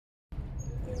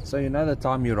So you know the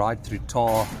time you ride through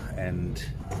tar and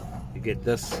you get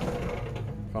this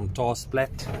from tar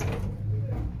splat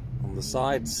on the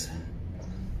sides.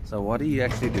 So what do you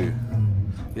actually do?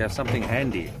 You have something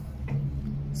handy,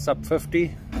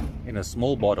 SUP50 in a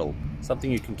small bottle,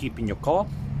 something you can keep in your car.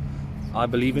 I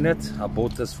believe in it. I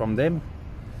bought this from them.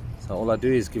 So all I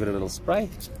do is give it a little spray.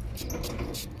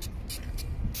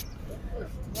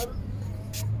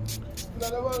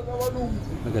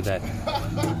 Look at that.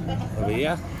 Over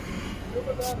here.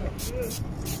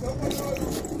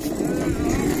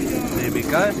 There we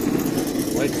go.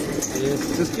 Wait,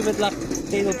 yes, just give it like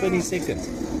 10 or 20 seconds.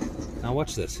 Now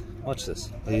watch this. Watch this.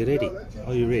 Are you ready?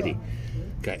 Are you ready?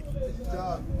 Okay.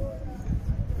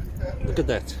 Look at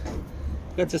that.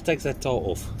 That just takes that tar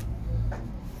off.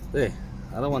 There.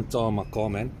 I don't want tar on my car,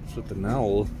 man. Flipping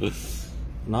now.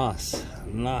 Nice.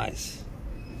 Nice.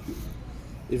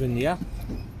 Even here.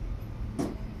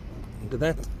 Look at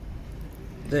that.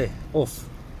 There. Off.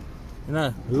 You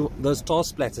know, those tar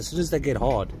splats, as soon as they get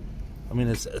hard, I mean,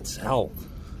 it's hell.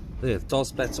 There, tar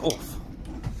splats off.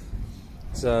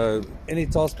 So, any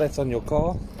tar splats on your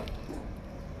car,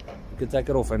 you can take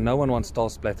it off. And no one wants tar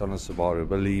splat on a Subaru,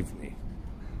 believe me.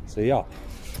 So yeah,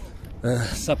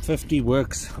 SUP50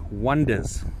 works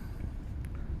wonders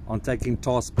on taking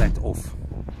tar splat off.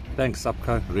 Thanks,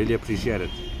 Supco, really appreciate it.